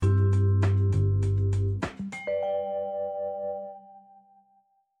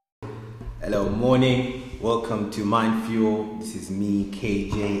Hello, morning. Welcome to Mind Fuel. This is me,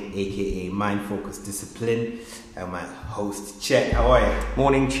 KJ, aka Mind Focus Discipline, and my host, Chet. How are you?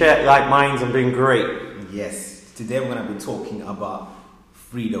 Morning, Chet. Like minds, I'm doing great. Yes. Today we're going to be talking about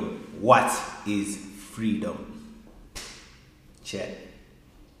freedom. What is freedom? Chet,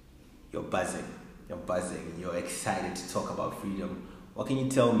 you're buzzing. You're excited to talk about freedom. What can you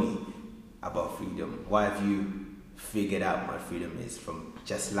tell me about freedom? Why have you figured out what freedom is from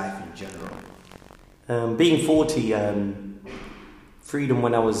just life in general? Being 40, freedom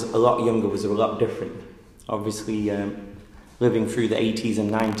when I was a lot younger was a lot different. Obviously, living through the 80s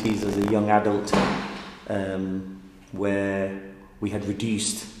and 90s as a young adult, where we had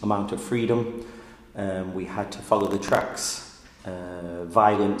reduced amount of freedom. We had to follow the tracks.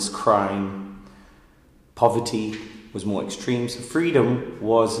 Violence, crime, poverty was more extreme. So freedom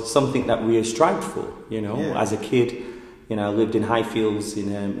was something that we strived for, As a kid, I lived in Highfields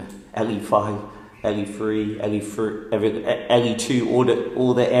in LE5, LE3, LE2,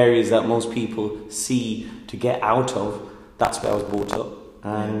 all the areas that most people see to get out of. That's where I was brought up.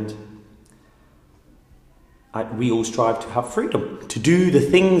 And we all strive to have freedom, to do the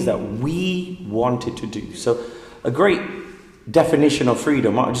things that we wanted to do. So a great definition of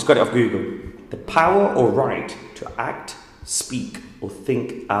freedom, I just got it off Google. The power or right to act, speak, or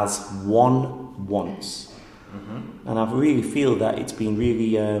think as one wants. Mm-hmm. And I really feel that it's been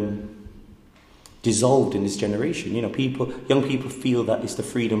really dissolved in this generation. Young people feel that it's the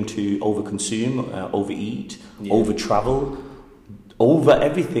freedom to overconsume, overeat, over-travel, over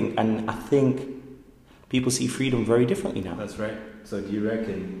everything. And I think people see freedom very differently now. That's right. So do you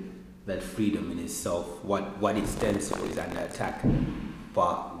reckon that freedom in itself, what it stands for, is under attack?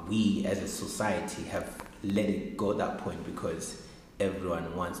 But we as a society have let it go that point because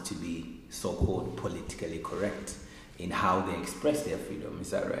everyone wants to be so-called politically correct in how they express their freedom. Is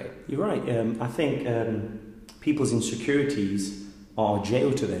that right? You're right. I think people's insecurities are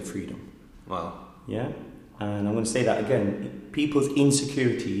jail to their freedom. Wow. Yeah? And I'm going to say that again. People's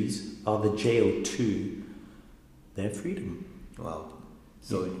insecurities are the jail to their freedom. Wow.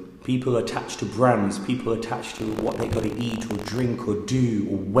 So people attached to brands, people attached to what they got to eat or drink or do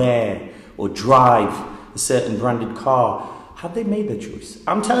or wear or drive a certain branded car. Have they made their choice?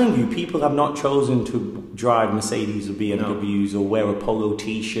 I'm telling you, people have not chosen to drive Mercedes or BMWs or wear a polo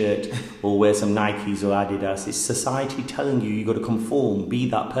t-shirt or wear some Nikes or Adidas. It's society telling you got to conform, be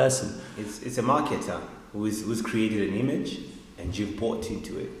that person. It's a marketer who's created an image and you've bought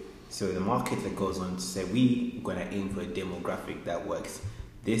into it. So the marketer goes on to say, we're going to aim for a demographic that works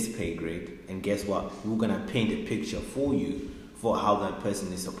this pay grade, and guess what? We're going to paint a picture for you for how that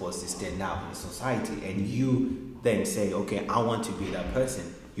person is supposed to stand out in society. And you then say, okay, I want to be that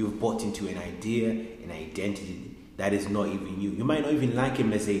person. You've bought into an idea, an identity that is not even you. You might not even like a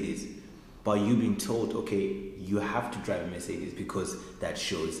Mercedes, but you've been told, okay, you have to drive a Mercedes because that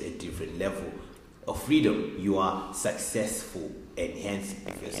shows a different level of freedom. You are successful, and hence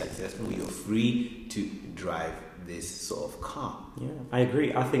if you're successful, you're free to drive this sort of car. Yeah, I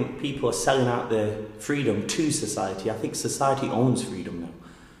agree. I think people are selling out their freedom to society. I think society owns freedom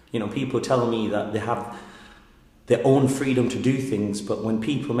now. People are telling me that they have their own freedom to do things, but when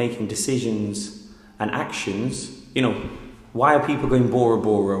people are making decisions and actions, why are people going Bora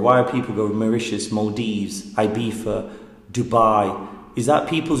Bora? Why are people going Mauritius, Maldives, Ibiza, Dubai? Is that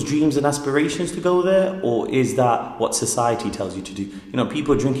people's dreams and aspirations to go there, or is that what society tells you to do?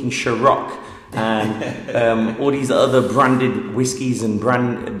 People are drinking Ciroc and all these other branded whiskies and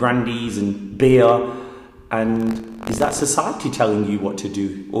brandies and beer, and is that society telling you what to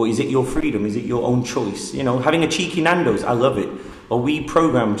do, or is it your freedom? Is it your own choice? Having a cheeky Nando's, I love it. Are we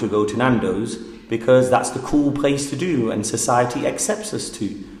programmed to go to Nando's because that's the cool place to do and society accepts us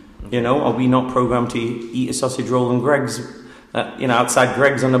to? Are we not programmed to eat a sausage roll and Greg's? Outside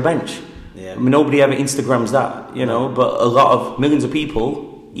Greg's on the bench. Yeah. I mean, nobody ever Instagrams that, but a lot of millions of people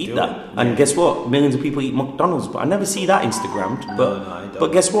eat that. And guess what? Millions of people eat McDonald's, but I never see that Instagrammed. But, I don't.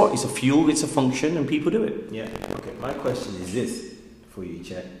 But guess what? It's a fuel, it's a function, and people do it. Yeah. Okay. My question is this for you,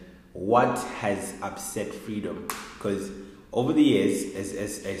 Chet. What has upset freedom? Because over the years,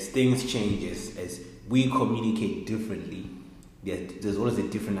 as things change, as we communicate differently, there's always a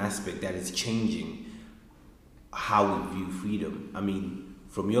different aspect that is changing how we view freedom. I mean,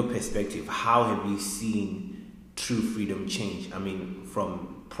 from your perspective, how have you seen true freedom change? I mean,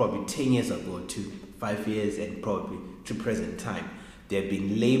 from probably 10 years ago to 5 years and probably to present time, there have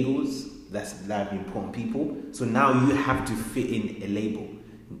been labels that have been put on people. So now you have to fit in a label.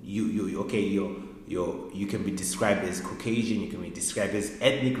 You can be described as Caucasian, you can be described as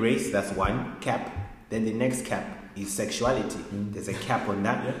ethnic race, that's one cap. Then the next cap is sexuality. There's a cap on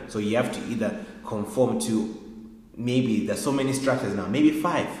that. Yeah. So you have to either conform to, maybe there's so many stratas now, maybe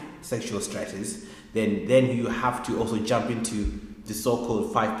 5 sexual stratas. Then you have to also jump into the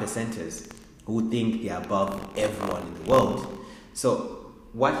so-called 5 percenters who think they're above everyone in the world. So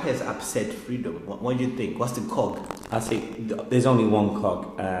what has upset freedom? What do you think? What's the cog? I think there's only one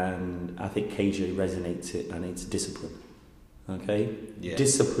cog, and I think KJ resonates it, and it's discipline. Okay? Yeah.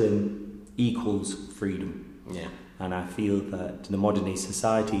 Discipline equals freedom. Yeah. And I feel that the modern day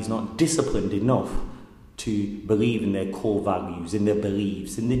society is not disciplined enough to believe in their core values, in their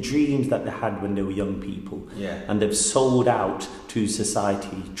beliefs, in the dreams that they had when they were young people. Yeah. And they've sold out to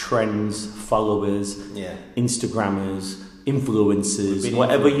society trends, followers, Instagrammers, influencers,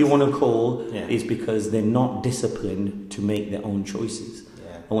 whatever you want to call, is because they're not disciplined to make their own choices.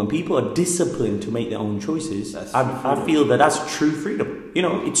 Yeah. And when people are disciplined to make their own choices, That's I feel that that's true freedom. You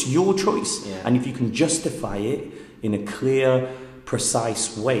know, it's your choice. Yeah. And if you can justify it in a clear,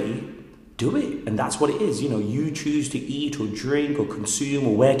 precise way, do it. And that's what it is. You know, you choose to eat or drink or consume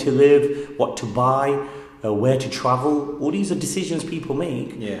or where to live, what to buy, where to travel. All these are decisions people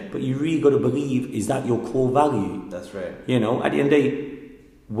make. Yeah. But you really got to believe, is that your core value? That's right. You know, at the end of the day,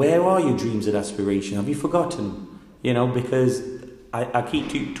 where are your dreams and aspirations? Have you forgotten? You know, because I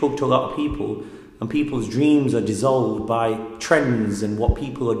keep talk to a lot of people, and people's dreams are dissolved by trends and what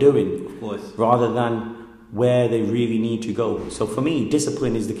people are doing. Of course. Rather than where they really need to go. So for me,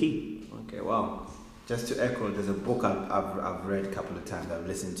 discipline is the key. Okay, wow. Just to echo, there's a book I've read a couple of times, I've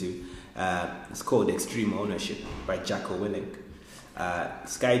listened to. It's called Extreme Ownership by Jocko Willink.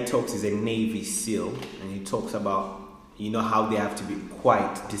 This guy talks, he's a Navy SEAL, and he talks about, you know, how they have to be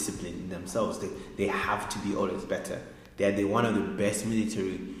quite disciplined in themselves. They have to be always better. They're one of the best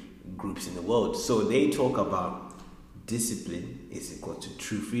military groups in the world. So they talk about discipline is equal to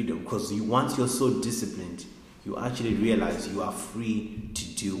true freedom, because once you're so disciplined, you actually realize you are free to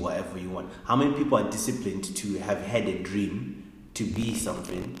do whatever you want. How many people are disciplined to have had a dream to be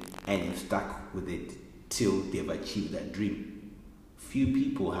something and have stuck with it till they've achieved that dream? Few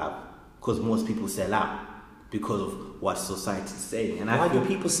people have, because most people sell out because of what society is saying. And why do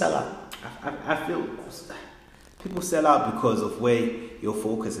people sell out? I feel people sell out because of where your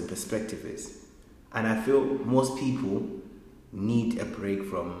focus and perspective is. And I feel most people need a break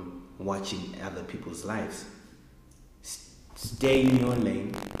from watching other people's lives. Stay in your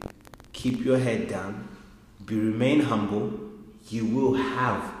lane, keep your head down, remain humble. You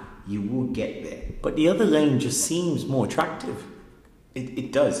will get there. But the other lane just seems more attractive.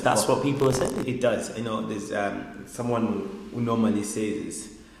 It does. That's what people are saying. It does. You know, there's someone who normally says this.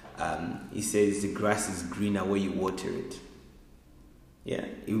 He says the grass is greener where you water it. Yeah,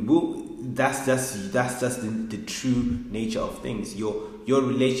 it will. That's just the true nature of things. Your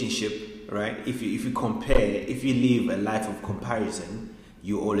relationship, right? If you compare, if you live a life of comparison,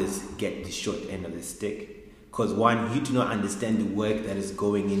 you always get the short end of the stick. Because one, you do not understand the work that is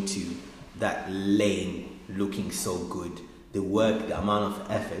going into that lane looking so good. The work, the amount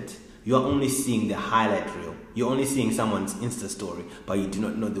of effort. You are only seeing the highlight reel. You're only seeing someone's Insta story, but you do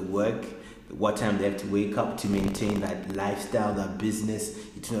not know the work, what time they have to wake up to maintain that lifestyle, that business.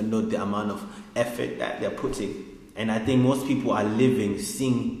 You do not know the amount of effort that they're putting. And I think most people are living,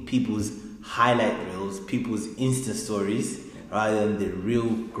 seeing people's highlight reels, people's Insta stories, rather than the real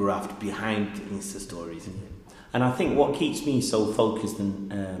graft behind the Insta stories. And I think what keeps me so focused,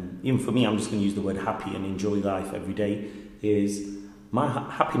 and even for me, I'm just going to use the word happy and enjoy life every day, is my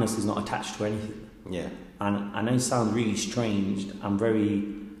happiness is not attached to anything. Yeah. And I know it sounds really strange. I'm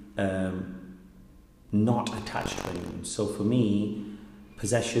very not attached to anyone. So for me,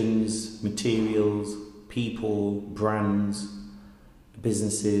 possessions, materials, people, brands,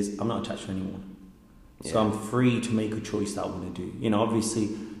 businesses, I'm not attached to anyone. Yeah. So I'm free to make a choice that I want to do. You know, obviously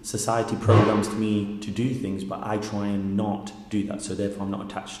society programs me to do things, but I try and not do that. So therefore I'm not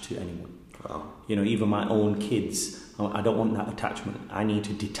attached to anyone. Wow. You know, even my own kids, I don't want that attachment. I need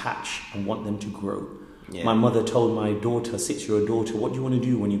to detach and want them to grow. Yeah. My mother told my daughter, 6-year-old daughter, what do you want to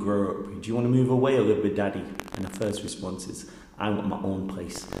do when you grow up? Do you want to move away or live with daddy? And the first response is, I want my own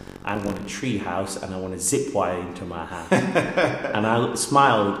place. I want a tree house and I want a zip wire into my house. And I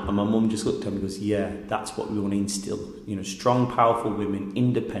smiled and my mum just looked at me and goes, yeah, that's what we want to instill. You know, strong, powerful women,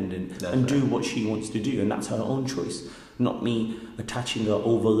 independent, that's and right. Do what she wants to do. And that's her own choice. Not me attaching her,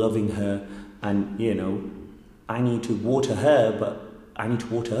 over-loving her. And, you know, I need to water her, but I need to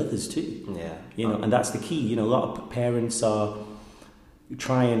water others too. Yeah. You know, and that's the key. You know, a lot of parents are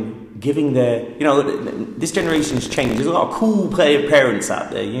trying, giving their, you know, this generation's changed. There's a lot of cool parents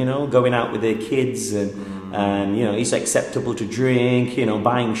out there, you know, going out with their kids and and it's acceptable to drink,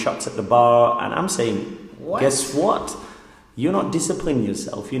 buying shots at the bar, and I'm saying, guess what? You're not disciplining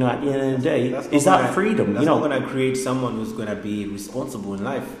yourself, at the end of the day. Is that freedom? That's not going to create someone who's going to be responsible in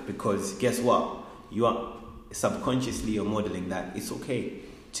life, because guess what? You are subconsciously you're modeling that it's okay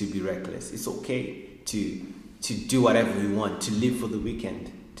to be reckless. It's okay to do whatever we want, to live for the weekend,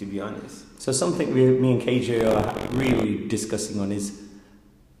 to be honest. So something me and KJ are really discussing on is,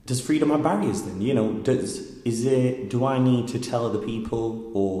 does freedom have barriers then? Do I need to tell other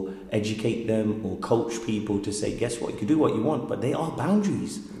people or educate them or coach people to say, guess what, you can do what you want, but there are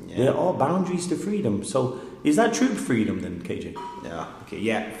boundaries. Yeah. There are boundaries to freedom. So is that true freedom then, KJ? Yeah. Okay.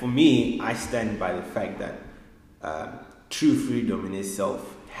 Yeah. For me, I stand by the fact that true freedom in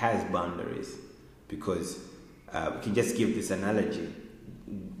itself has boundaries, because we can just give this analogy.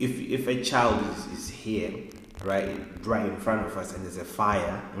 If a child is here, right in front of us, and there's a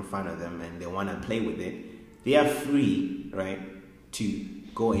fire in front of them and they want to play with it, they are free, right, to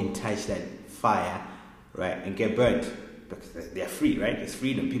go and touch that fire, right, and get burnt, because they're free, right? It's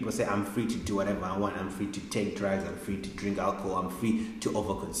freedom. People say, I'm free to do whatever I want, I'm free to take drugs, I'm free to drink alcohol, I'm free to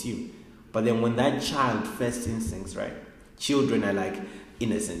overconsume. But then when that child first instincts, right, children are like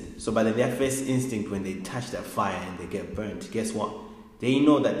innocent, so by their first instinct, when they touch that fire and they get burnt, guess what? They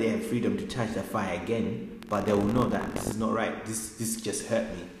know that they have freedom to touch the fire again, but they will know that this is not right. This just hurt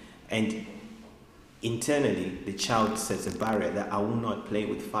me. And internally, the child sets a barrier that I will not play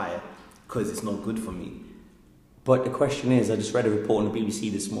with fire because it's not good for me. But the question is, I just read a report on the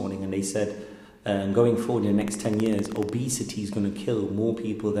BBC this morning, and they said going forward in the next 10 years, obesity is going to kill more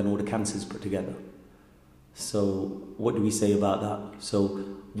people than all the cancers put together. So what do we say about that? So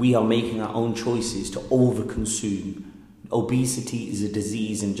we are making our own choices to overconsume. Obesity is a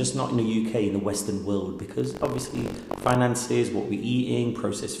disease, and just not in the UK, in the Western world, because obviously finances, what we're eating,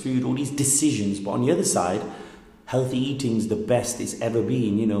 processed food, all these decisions. But on the other side, healthy eating is the best it's ever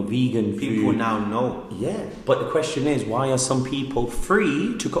been, vegan food. People now know. Yeah, but the question is, why are some people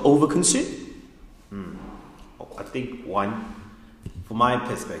free to overconsume? I think one, from my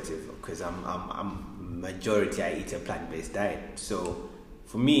perspective, because I'm majority, I eat a plant-based diet. So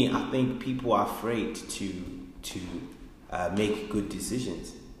for me, I think people are afraid to make good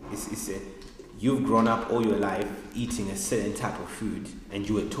decisions. You've grown up all your life eating a certain type of food, and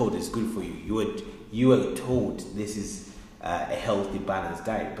you were told it's good for you. You were told this is a healthy, balanced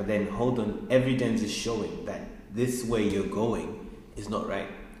diet. But then, hold on, evidence is showing that this way you're going is not right.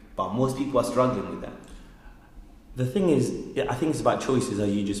 But most people are struggling with that. The thing is, I think it's about choices, as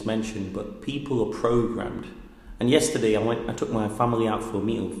you just mentioned, but people are programmed. And yesterday I took my family out for a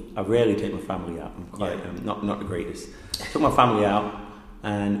meal. I rarely take my family out. I'm quite not the greatest. I took my family out,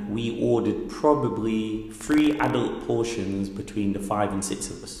 and we ordered probably 3 adult portions between the 5 and 6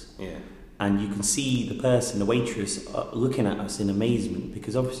 of us. Yeah. And you can see the person, the waitress, looking at us in amazement,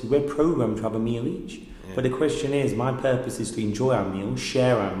 because obviously we're programmed to have a meal each. Yeah. But the question is, my purpose is to enjoy our meal,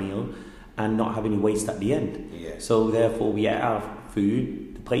 share our meal, and not have any waste at the end. Yeah. So therefore we ate our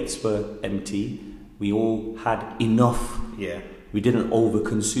food, the plates were empty, we all had enough. Yeah. We didn't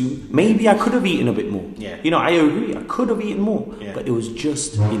overconsume. Maybe I could have eaten a bit more. Yeah. I agree, I could have eaten more, yeah, but it was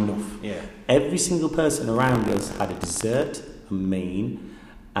just enough. Yeah. Every single person around us had a dessert, a main,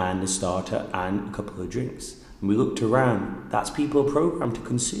 and a starter, and a couple of drinks. And we looked around, that's people are programmed to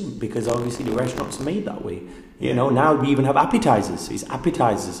consume, because obviously the restaurants are made that way. Now we even have appetizers. So it's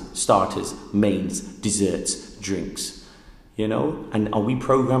appetizers, starters, mains, desserts, drinks. And are we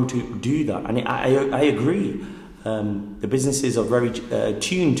programmed to do that? And I agree. The businesses are very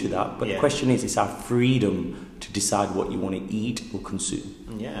tuned to that, but the question is, it's our freedom to decide what you want to eat or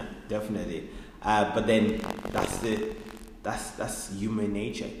consume. Yeah, definitely. But then that's human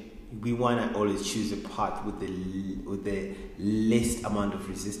nature. We want to always choose a path with the least amount of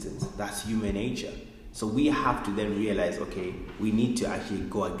resistance. That's human nature. So we have to then realize, okay, we need to actually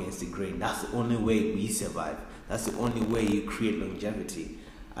go against the grain. That's the only way we survive. That's the only way you create longevity.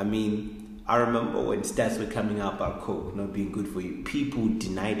 I mean, I remember when stats were coming out about Coke not being good for you, people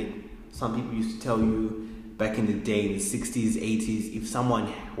denied it. Some people used to tell you back in the day, in the 60s, 80s, if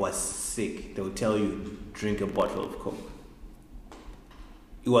someone was sick, they would tell you, drink a bottle of Coke.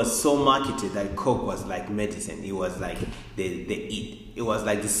 It was so marketed that Coke was like medicine. It was like it was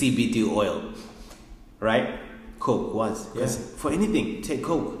like the CBD oil, right? Coke was. Because for anything, take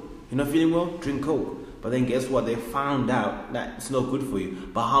Coke. You're not feeling well? Drink Coke. But then guess what? They found out that it's not good for you.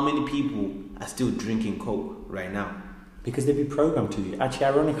 But how many people are still drinking Coke right now? Because they've been programmed to. Actually,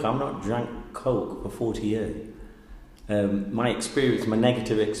 ironically, I've not drank Coke for 40 years. My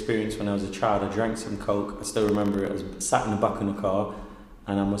negative experience when I was a child, I drank some Coke. I still remember it. I was sat in the back of the car,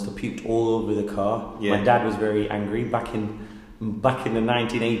 and I must have puked all over the car. Yeah. My dad was very angry. Back in the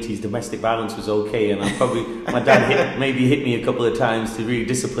 1980s, domestic violence was okay, and my dad maybe hit me a couple of times to really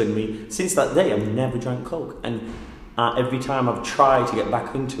discipline me. Since that day, I've never drank Coke, and every time I've tried to get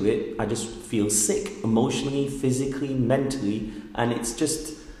back into it, I just feel sick emotionally, physically, mentally, and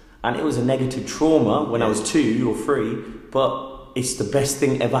it was a negative trauma when I was 2 or 3, but it's the best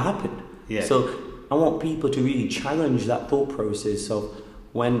thing ever happened. Yeah. So I want people to really challenge that thought process of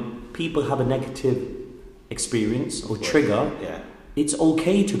when people have a negative experience or trigger, it's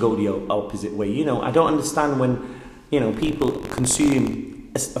okay to go the opposite way. I don't understand when, people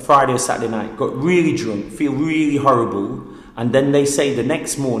consume a Friday or Saturday night, got really drunk, feel really horrible, and then they say the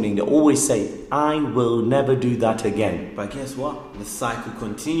next morning, they always say, I will never do that again. But guess what? The cycle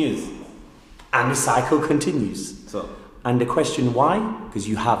continues. And the cycle continues. And the question why? Because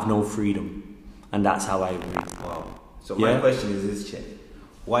you have no freedom. And that's how I read. Wow. So my question is this, Chet.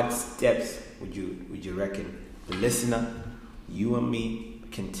 What steps would you reckon the listener, you and me,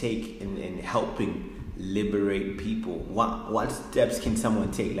 can take in helping liberate people? What steps can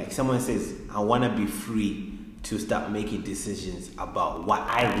someone take? Like someone says, I want to be free to start making decisions about what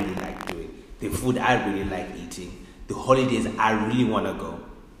I really like doing, the food I really like eating, the holidays I really want to go.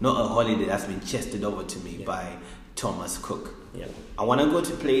 Not a holiday that's been chested over to me by Thomas Cook. Yeah. I want to go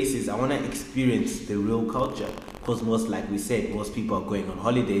to places, I want to experience the real culture. Because most people are going on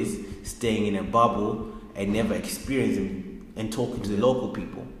holidays, staying in a bubble and never experiencing and talking to the local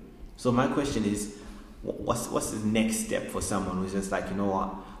people. So my question is, what's the next step for someone who's just like,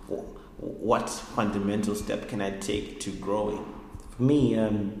 what fundamental step can I take to growing? For me,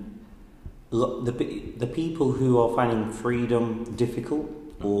 the people who are finding freedom difficult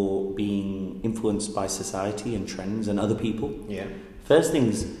or being influenced by society and trends and other people, first thing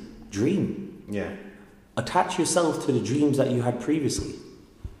is dream. Attach yourself to the dreams that you had previously,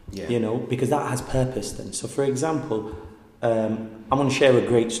 because that has purpose then. So for example, I'm going to share a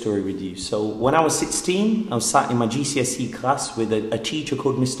great story with you. So when I was 16, I was sat in my GCSE class with a teacher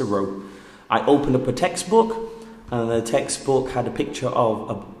called Mr. Rowe. I opened up a textbook, and the textbook had a picture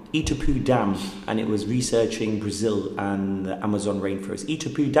of Itapu Dam, and it was researching Brazil and the Amazon rainforest.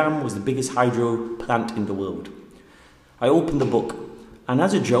 Itapu Dam was the biggest hydro plant in the world. I opened the book, and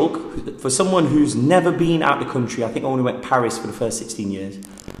as a joke, for someone who's never been out the country, I think I only went to Paris for the first 16 years,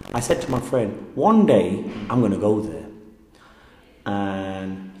 I said to my friend, one day I'm going to go there.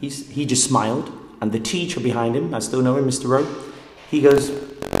 And he just smiled, and the teacher behind him, I still know him, Mr. Rowe, he goes,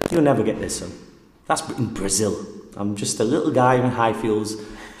 you'll never get this, son. That's in Brazil. I'm just a little guy in high heels,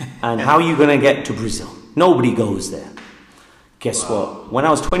 and how are you going to get to Brazil? Nobody goes there. Guess what? When I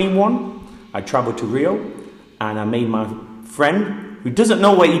was 21, I traveled to Rio, and I made my friend, who doesn't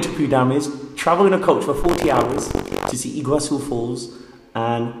know where Itapu Dam is, travel in a coach for 40 hours to see Iguazu Falls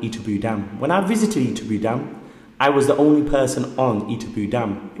and Itapu Dam. When I visited Itapu Dam, I was the only person on Itapu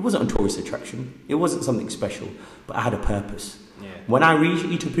Dam. It wasn't a tourist attraction. It wasn't something special, but I had a purpose. When I reached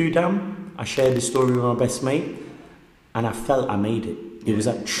Itapu Dam, I shared this story with my best mate, and I felt I made it. It was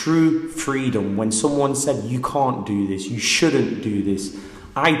that true freedom. When someone said, you can't do this, you shouldn't do this,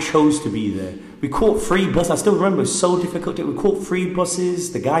 I chose to be there. We caught free buses. I still remember, it was so difficult. We caught free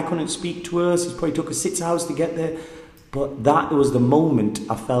buses. The guy couldn't speak to us. He probably took us 6 hours to get there. But that was the moment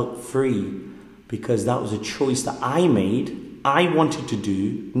I felt free, because that was a choice that I made. I wanted to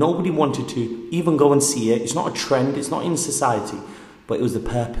do. Nobody wanted to even go and see it. It's not a trend. It's not in society. But it was the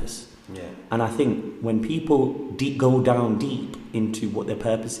purpose. And I think when people go down deep into what their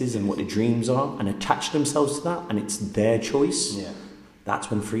purpose is and what their dreams are and attach themselves to that, and it's their choice, that's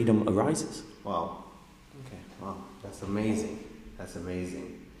when freedom arises. Wow. Okay. Wow. That's amazing. That's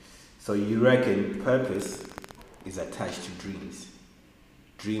amazing. So you reckon purpose is attached to dreams.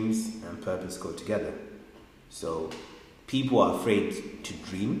 Dreams and purpose go together. So people are afraid to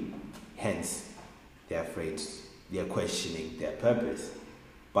dream, hence they're afraid, they're questioning their purpose.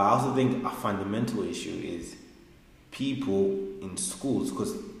 But I also think a fundamental issue is people in schools,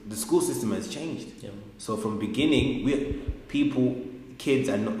 because the school system has changed. So from beginning, kids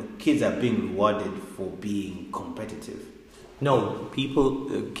are being rewarded for being competitive. No,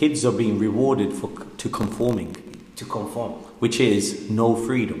 kids are being rewarded to conforming. To conform. Which is no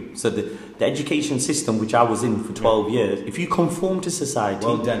freedom. So the education system, which I was in for 12 years, if you conform to society...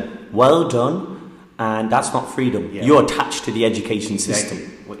 Well done. And that's not freedom. You're attached to the education system.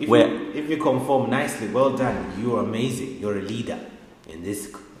 Well, if you conform nicely, well done. You're amazing. You're a leader in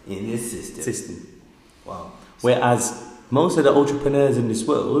this system. Wow. Whereas most of the entrepreneurs in this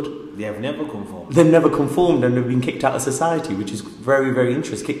world, They have never conformed. they've never conformed and they've been kicked out of society, which is very, very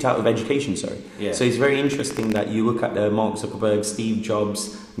interesting. Kicked out of education, sorry. Yeah. So it's very interesting that you look at Mark Zuckerberg, Steve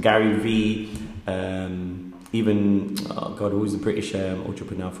Jobs, Gary Vee, even, oh God, who was the British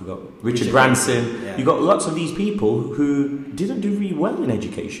entrepreneur? I forgot. Richard Branson. Yeah. You got lots of these people who didn't do really well in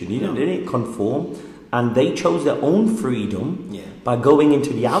education. They didn't conform, and they chose their own freedom by going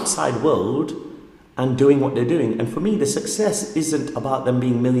into the outside world and doing what they're doing. And for me, the success isn't about them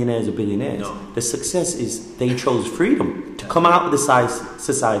being millionaires or billionaires. No. The success is they chose freedom to come out of the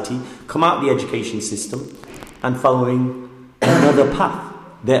society, come out of the education system, and following another path,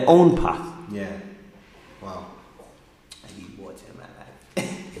 their own path. Yeah. Wow. I need water in my life.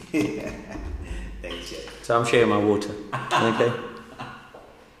 Thanks, Jeff. So I'm sharing my water. Okay.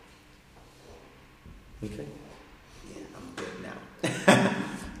 Okay. Yeah, I'm good now.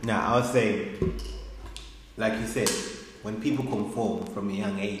 Now, I was saying, like you said, when people conform from a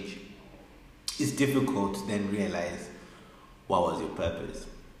young age, it's difficult to then realize what was your purpose.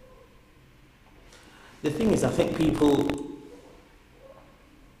 The thing is, I think people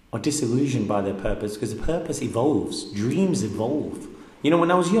are disillusioned by their purpose because the purpose evolves. Dreams evolve. You know,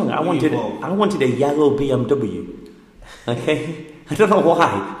 when I was young, I wanted a yellow BMW. Okay? I don't know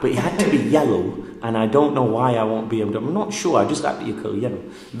why, but it had to be yellow, and I don't know why I want BMW. I'm not sure, I just like the colour yellow.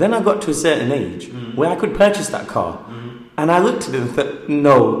 Then I got to a certain age where I could purchase that car, and I looked at it and thought,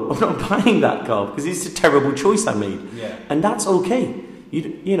 no, I'm not buying that car because it's a terrible choice I made. Yeah. And that's okay.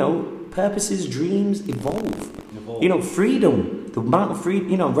 You know, purposes, dreams evolve. You know, freedom, the amount of freedom,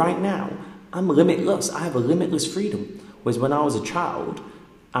 you know, right now, I'm limitless. I have a limitless freedom. Whereas when I was a child,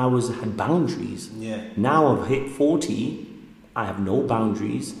 I had boundaries. Yeah. Now I've hit 40, I have no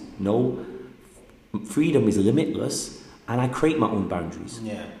boundaries, no freedom is limitless, and I create my own boundaries.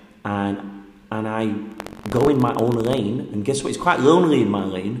 Yeah. And I go in my own lane, and guess what? It's quite lonely in my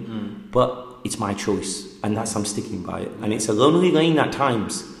lane, but it's my choice, and I'm sticking by it. And it's a lonely lane at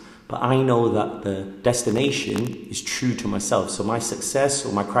times, but I know that the destination is true to myself. So my success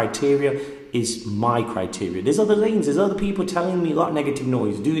or my criteria is my criteria. There's other lanes, there's other people telling me a lot of negative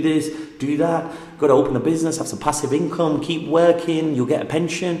noise. Do this, do that, got to open a business, have some passive income, keep working, you'll get a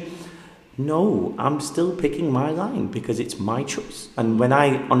pension. No, I'm still picking my line because it's my choice. And when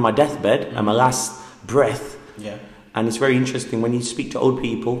on my deathbed, and my last breath, and it's very interesting when you speak to old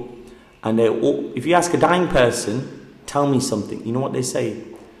people, and if you ask a dying person, tell me something, you know what they say?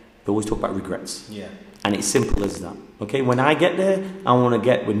 They always talk about regrets. Yeah. And it's simple as that. Okay, when I get there, I want to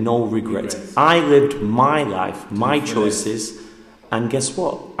get with no regrets. I lived my life, my choices, and guess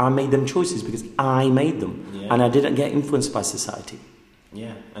what? I made them choices because I made them. Yeah. And I didn't get influenced by society.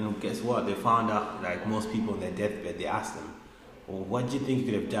 Yeah, and guess what? They found out, like most people on their deathbed, they asked them, well, what do you think you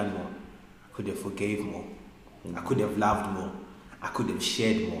could have done more? I could have forgave more. I could have loved more. I could have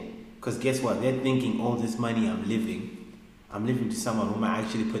shared more. Because guess what? They're thinking all this money I'm living to someone who might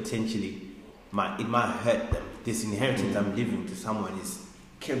actually potentially, it might hurt them. This inheritance I'm leaving to someone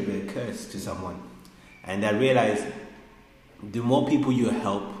can be a curse to someone. And I realized the more people you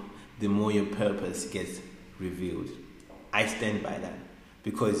help, the more your purpose gets revealed. I stand by that.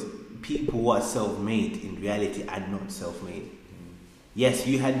 Because people who are self-made in reality are not self-made. Yes,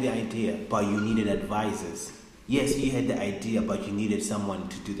 you had the idea, but you needed advisors. Yes, you had the idea, but you needed someone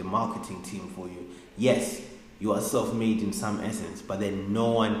to do the marketing team for you. Yes, you are self-made in some essence, but then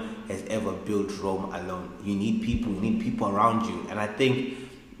no one has ever built Rome alone. You need people around you. And I think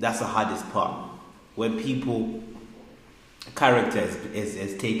that's the hardest part. When character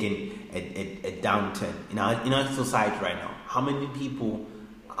has taken a downturn in our society right now. How many people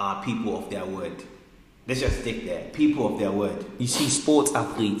are people of their word? Let's just stick there. People of their word. You see sports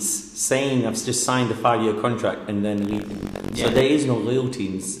athletes saying, I've just signed a 5-year contract and then leaving. So there is no loyalty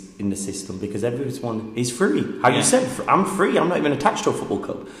in the system because everyone is free. How you said, I'm free. I'm not even attached to a football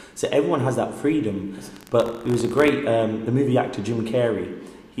club. So everyone has that freedom. But it was a great, the movie actor Jim Carrey,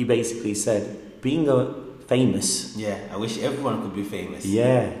 he basically said, being famous. Yeah, I wish everyone could be famous.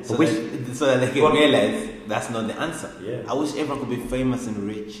 Yeah. So that they can realize that's not the answer. Yeah. I wish everyone could be famous and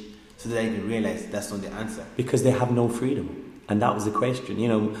rich so that they can realize that's not the answer. Because they have no freedom. And that was the question. You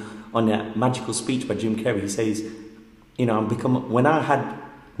know, on that magical speech by Jim Carrey, he says, you know, when I had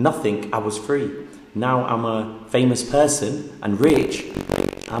nothing, I was free. Now I'm a famous person and rich,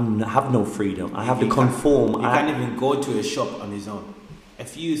 I have no freedom. I have to conform. You can't even go to a shop on his own. A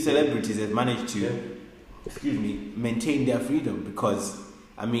few celebrities have managed to maintain their freedom because,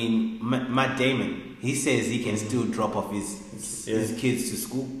 I mean, Matt Damon, he says he can still drop off his kids to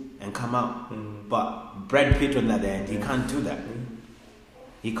school and come out. But Brad Pitt on the other end, he can't do that.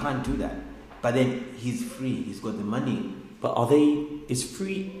 He can't do that. But then he's free. He's got the money But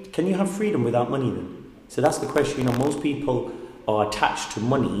can you have freedom without money then? So that's the question. You know, most people are attached to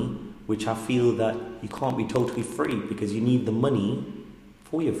money, which I feel that you can't be totally free because you need the money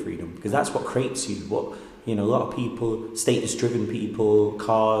for your freedom, because that's what creates you. What, you know, a lot of people, status-driven people,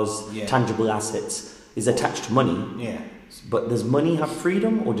 cars, tangible assets, is attached to money. Yeah. But does money have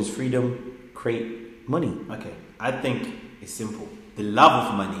freedom, or does freedom create money? Okay, I think it's simple. The love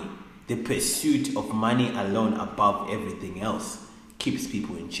of money, the pursuit of money alone above everything else, keeps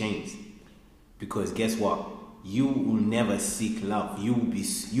people in chains. Because guess what? You will never seek love. You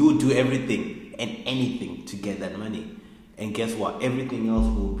will do everything and anything to get that money. And guess what? Everything else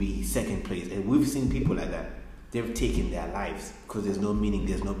will be second place. And we've seen people like that. They've taken their lives because there's no meaning,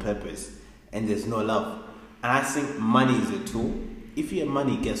 there's no purpose, and there's no love. And I think money is a tool. If you have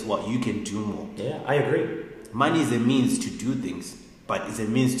money, guess what? You can do more. Yeah, I agree. Money is a means to do things, but it's a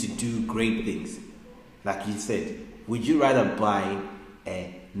means to do great things. Like you said, would you rather buy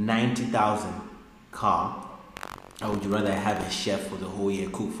a 90,000 car, or would you rather have a chef for the whole year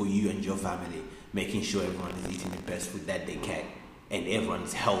cook for you and your family, making sure everyone is eating the best food that they can and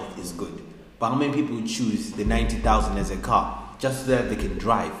everyone's health is good? But how many people choose the 90,000 as a car just so that they can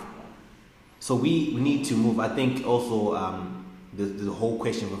drive? So we need to move. I think also the whole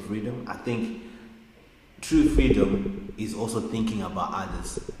question of freedom, I think true freedom is also thinking about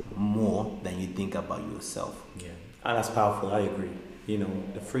others more than you think about yourself. Yeah, and that's powerful. I agree. You know,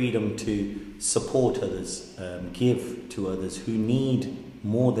 the freedom to support others, give to others who need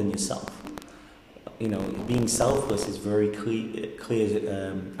more than yourself. You know, being selfless is very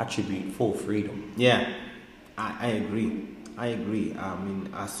clear attribute for freedom. Yeah, I agree. I mean,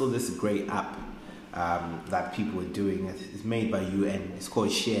 I saw this great app that people are doing. It's made by UN. It's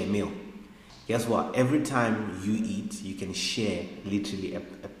called Share a Meal. Guess what? Every time you eat, you can share literally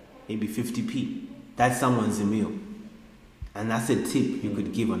maybe 50p. That's someone's meal. And that's a tip you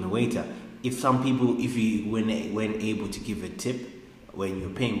could give on the waiter. If you weren't able to give a tip, when you're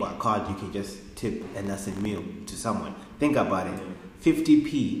paying by a card, you can just tip, and that's a meal to someone. Think about it.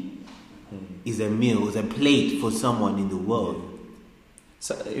 50p is a meal, is a plate for someone in the world.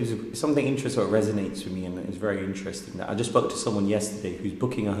 So it was something interesting that resonates with me, and it's very interesting. That I just spoke to someone yesterday who's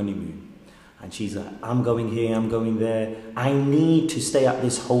booking a honeymoon, and she's like, I'm going here, I'm going there. I need to stay at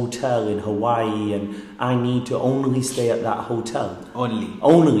this hotel in Hawaii, and I need to only stay at that hotel.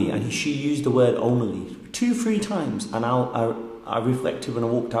 Only. And she used the word only 2-3 times, and I reflected when I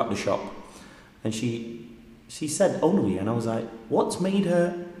walked out the shop, and she said only, and I was like, what's made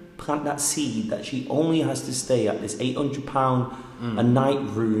her plant that seed that she only has to stay at this £800 a night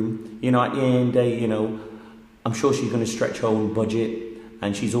room? You know, at the end of the day, you know, I'm sure she's going to stretch her own budget,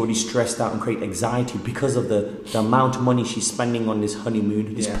 and she's already stressed out and create anxiety because of the amount of money she's spending on this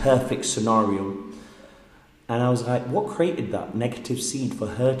honeymoon, this perfect scenario. And I was like, what created that negative seed for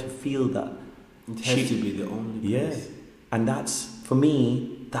her to feel that? It has to be the only place. Yeah. And that's, for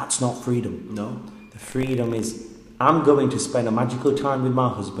me, that's not freedom. No. The freedom is, I'm going to spend a magical time with my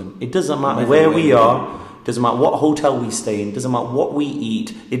husband. It doesn't matter where we are, doesn't matter what hotel we stay in, doesn't matter what we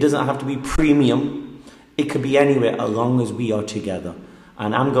eat, it doesn't have to be premium. It could be anywhere as long as we are together.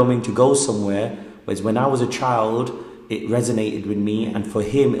 And I'm going to go somewhere, whereas when I was a child, it resonated with me, and for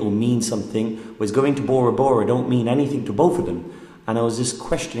him it will mean something, whereas going to Bora Bora don't mean anything to both of them. And I was just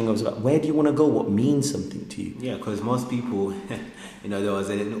questioning, I was like, where do you want to go? What means something to you? Yeah, because most people, you know, there was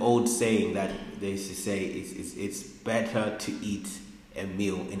an old saying that they used to say, it's better to eat a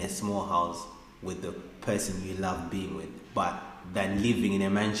meal in a small house with the person you love being with, than living in a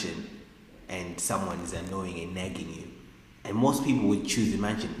mansion and someone is annoying and nagging you. And most people would choose the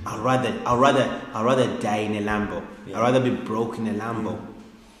mansion. I'd rather die in a Lambo. Yeah. I'd rather be broke in a Lambo.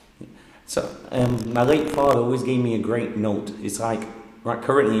 So, my late father always gave me a great note. It's like, right,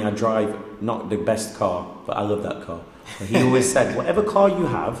 currently I drive not the best car, but I love that car. But he always said, whatever car you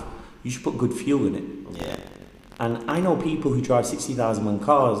have, you should put good fuel in it. Yeah. And I know people who drive 60,000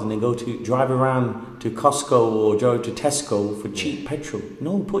 cars and they go to drive around to Costco or drive to Tesco for cheap petrol.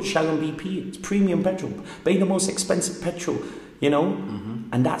 No, put Shell and BP. It's premium petrol. Pay the most expensive petrol, you know?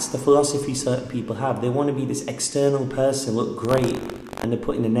 And that's the philosophy certain people have. They want to be this external person, look great, and they're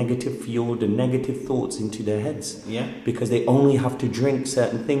putting the negative fuel, the negative thoughts into their heads. Yeah. Because they only have to drink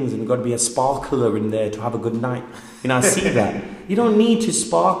certain things, and there's got to be a sparkler in there to have a good night. You know, I see that. You don't need to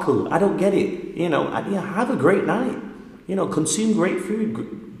sparkle. I don't get it. You know, have a great night. You know, consume great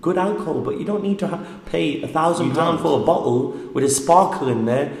food, good alcohol, but you don't need to pay £1,000 for a bottle with a sparkle in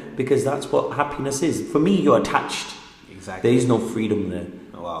there, because that's what happiness is. For me, you're attached. Exactly. There is no freedom there.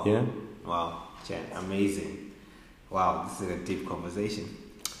 Wow. Yeah. Wow. Chet, amazing. Wow, this is a deep conversation.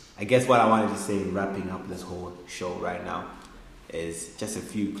 I guess what I wanted to say, wrapping up this whole show right now, is just a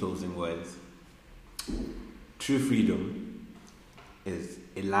few closing words. True freedom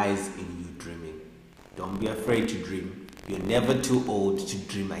it lies in you dreaming. Don't be afraid to dream. You're never too old to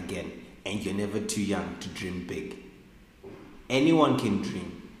dream again, and you're never too young to dream big. Anyone can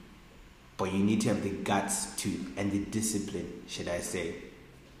dream, but you need to have the guts to, and the discipline, should I say,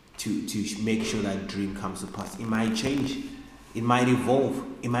 to make sure that dream comes to pass. It might change, it might evolve,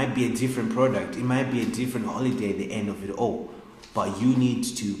 it might be a different product, it might be a different holiday at the end of it all, but you need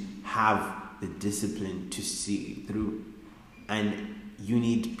to have the discipline to see it through. And you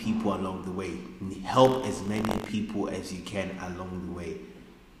need people along the way. Help as many people as you can along the way.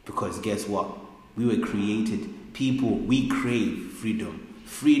 Because guess what? We were created. People, we crave freedom.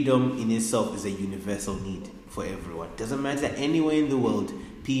 Freedom in itself is a universal need for everyone. Doesn't matter anywhere in the world,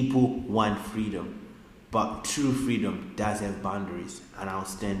 people want freedom. But true freedom does have boundaries. And I'll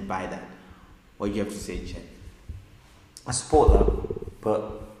stand by that. What do you have to say, Chet? I support that.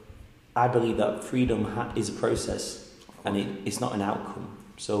 But I believe that freedom is a process. And it's not an outcome.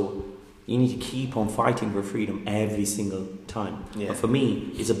 So you need to keep on fighting for freedom every single time. Yeah. But for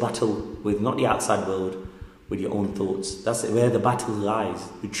me, it's a battle with not the outside world, with your own thoughts. That's where the battle lies.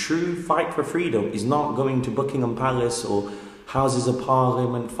 The true fight for freedom is not going to Buckingham Palace or Houses of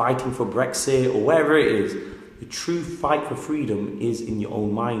Parliament, fighting for Brexit or wherever it is. The true fight for freedom is in your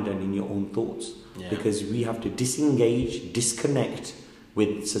own mind and in your own thoughts. Yeah. Because we have to disengage, disconnect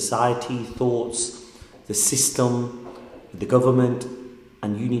with society, thoughts, the system, the government,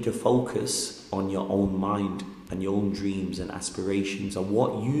 and you need to focus on your own mind and your own dreams and aspirations and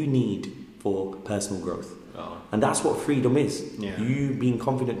what you need for personal growth. Oh. And that's what freedom is. Yeah. You being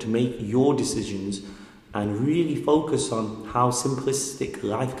confident to make your decisions and really focus on how simplistic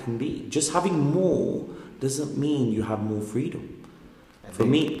life can be. Just having more doesn't mean you have more freedom. For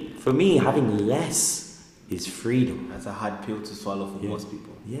me, having less is freedom. That's a hard pill to swallow for most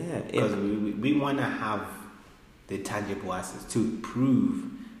people. Yeah. Because we want to have the tangible assets to prove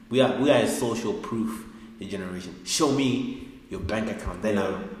we are a social proof generation. Show me your bank account, then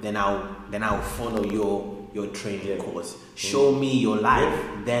I'll follow your training course. Show me your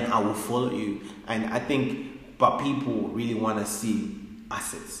life, then I will follow you. And I think, but people really want to see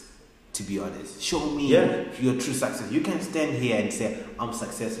assets. To be honest, show me your true success. You can stand here and say I'm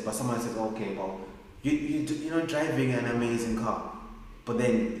successful, but someone says, okay, well, you're not driving an amazing car, but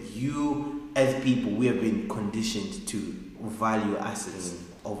then you. As people, we have been conditioned to value assets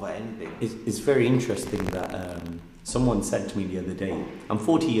over anything. It's very interesting that someone said to me the other day, I'm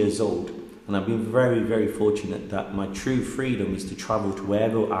 40 years old and I've been very, very fortunate that my true freedom is to travel to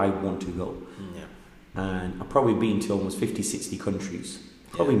wherever I want to go. Yeah. And I've probably been to almost 50, 60 countries,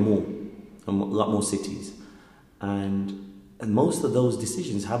 probably more, a lot more cities. And most of those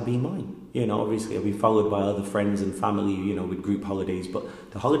decisions have been mine. You know, obviously I've been followed by other friends and family, you know, with group holidays. But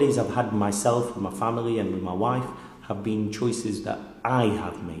the holidays I've had with myself, with my family and with my wife have been choices that I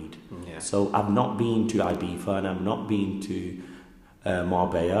have made. Yeah. So I've not been to Ibiza and I've not been to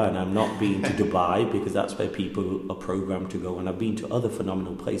Marbella and I've not been to Dubai because that's where people are programmed to go. And I've been to other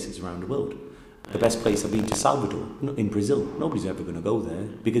phenomenal places around the world. The best place I've been to Salvador, in Brazil. Nobody's ever going to go there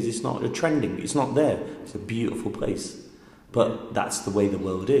because it's not a trending. It's not there. It's a beautiful place. But that's the way the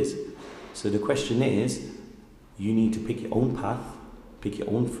world is. So the question is, you need to pick your own path, pick your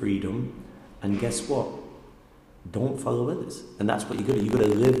own freedom, and guess what? Don't follow others. And that's what you got to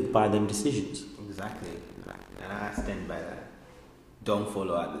live by them decisions. Exactly. And I stand by that. Don't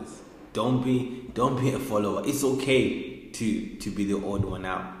follow others. Don't be a follower. It's okay to be the odd one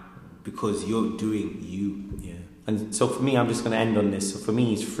out because you're doing you. Yeah. And so for me, I'm just going to end on this. So for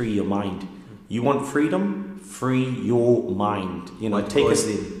me, it's free your mind. You want freedom? Free your mind. You know,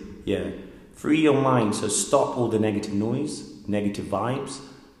 free your mind. So stop all the negative noise, negative vibes,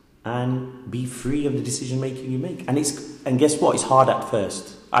 and be free of the decision making you make. And guess what? It's hard at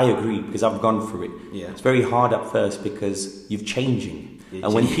first. I agree because I've gone through it. Yeah. It's very hard at first because you're changing.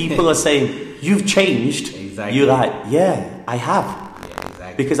 And when people are saying you've changed, exactly. You're like, yeah, I have. Yeah,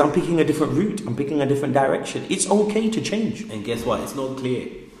 exactly. Because I'm picking a different route. I'm picking a different direction. It's okay to change. And guess what? It's not clear.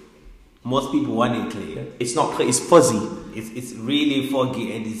 Most people want it clear. It's not clear. It's fuzzy. It's really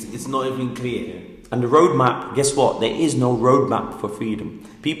foggy and it's not even clear. Yeah. And the roadmap, guess what? There is no roadmap for freedom.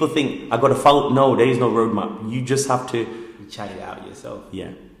 People think, I got to follow. No, there is no roadmap. You just have to chart it out yourself.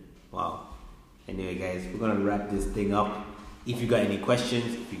 Yeah. Wow. Anyway, guys, we're going to wrap this thing up. If you got any questions,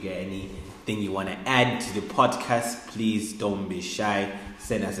 if you got anything you want to add to the podcast, please don't be shy.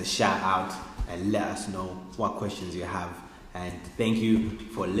 Send us a shout out and let us know what questions you have. And thank you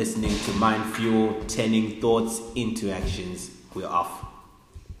for listening to Mind Fuel, turning thoughts into actions. We're off.